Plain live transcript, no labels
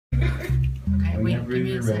Okay, wait, Whenever give me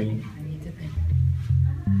a you're second. ready. I need to think.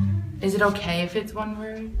 Is it okay if it's one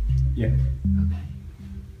word? Yeah. Okay.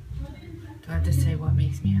 Do I have to say what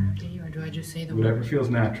makes me happy, or do I just say the Whatever word? feels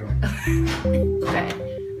natural. Okay,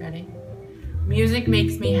 ready? Music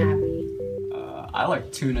makes me happy. I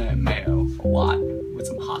like tuna and mayo a lot with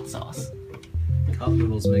some hot sauce. Cup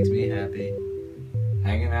noodles makes me happy.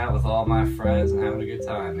 Hanging out with all my friends and having a good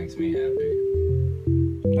time makes me happy.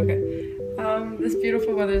 Okay. This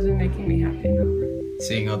beautiful weather's been making me happy.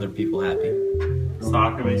 Seeing other people happy.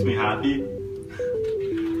 Soccer makes me happy.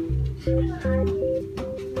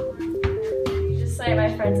 You just say my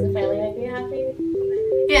friends and family make me happy?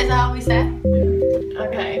 Yeah, is that what we said?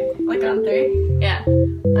 Okay. Like on 3? Yeah.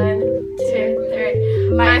 1, 2,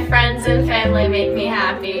 3. My friends and family make me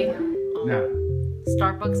happy. No.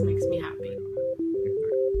 Starbucks makes me happy.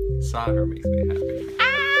 Soccer makes me happy.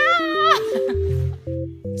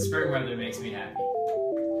 Spring weather makes me happy.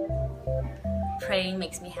 Praying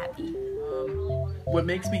makes me happy. What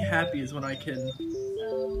makes me happy is when I can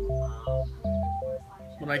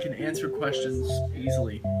answer questions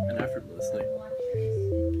easily and effortlessly.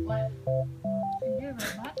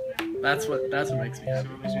 That's what makes me happy.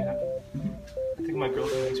 What makes me happy? I think my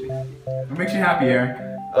girlfriend makes me happy. What makes you happy, Eric?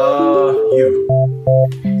 You.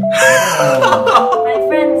 My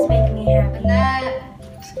friends make me happy. Annette.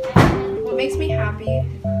 What makes me happy?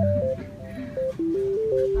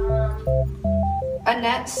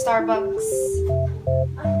 Annette, Starbucks.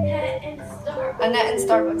 Annette and Starbucks. Annette and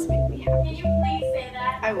Starbucks make me happy. Can you please say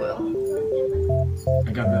that? I will.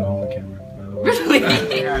 I got that on the camera. Really?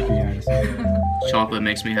 Happy, Addison. Chocolate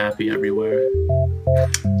makes me happy everywhere.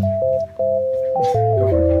 Go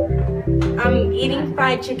for it. Eating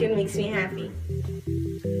fried chicken makes me happy.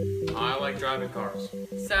 I like driving cars.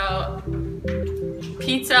 So,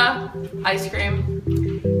 pizza, ice cream,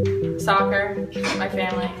 soccer, my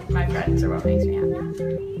family, my friends are what makes me happy.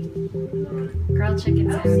 Grilled chicken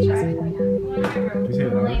sandwiches make me happy. You say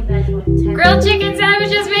it loud. Grilled chicken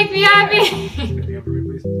sandwiches make me happy! Can you for me,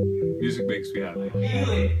 please? Music makes me happy.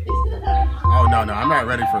 Oh no, I'm not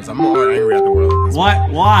ready for this. I'm more angry at the world. At this What?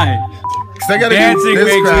 Why? Cause I gotta Dancing do this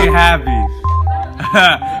makes crap. me happy.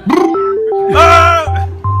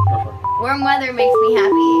 Warm weather makes me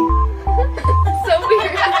happy. So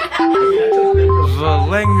weird. The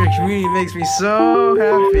language community makes me so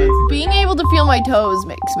happy. Being able to feel my toes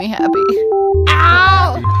makes me happy.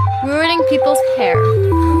 Ow! Ruining people's hair.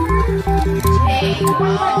 Jay. Oh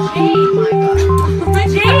my god.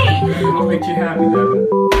 What makes you happy, Devin?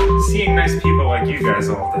 Seeing nice people like you guys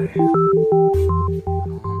all day.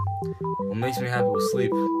 What makes me happy was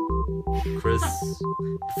sleep. Chris,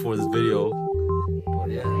 before this video. But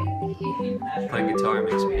yeah. Playing guitar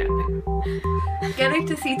makes me happy. Getting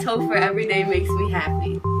to see Topher every day makes me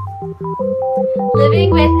happy.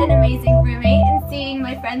 Living with an amazing roommate and seeing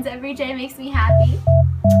my friends every day makes me happy.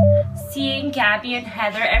 Seeing Gabby and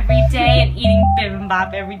Heather every day and eating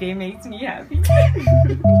bibimbap every day makes me happy.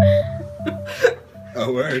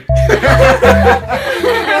 Oh, word.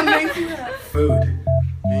 Food.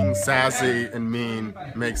 Being sassy and mean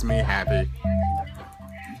makes me happy.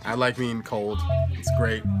 I like being cold. It's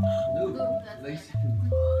great.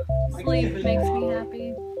 Sleep makes me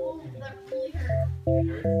happy.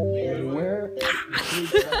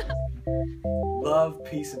 Love,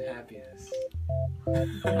 peace, and happiness.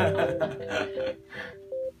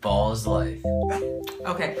 Balls life.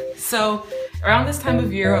 Okay, so around this time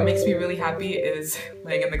of year, what makes me really happy is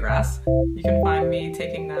laying in the grass. You can find me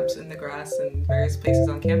taking naps in the grass in various places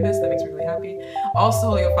on campus. That makes me really happy.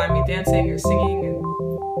 Also, you'll find me dancing or singing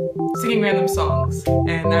random songs,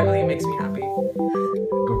 and that really makes me happy.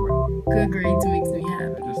 Go for it. Good grades makes me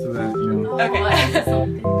happy. Just so that, you know. Okay. I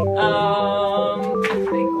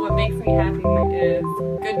think what makes me happy is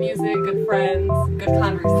good music, good friends, good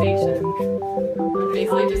conversation.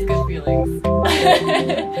 Basically just good feelings.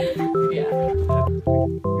 Yeah.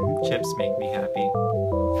 Chips make me happy.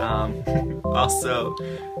 Also,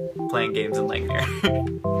 playing games in Langmuir.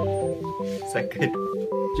 Is that good?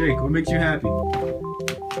 Jake, what makes you happy? You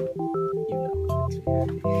know what makes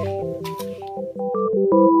me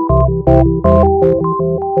happy.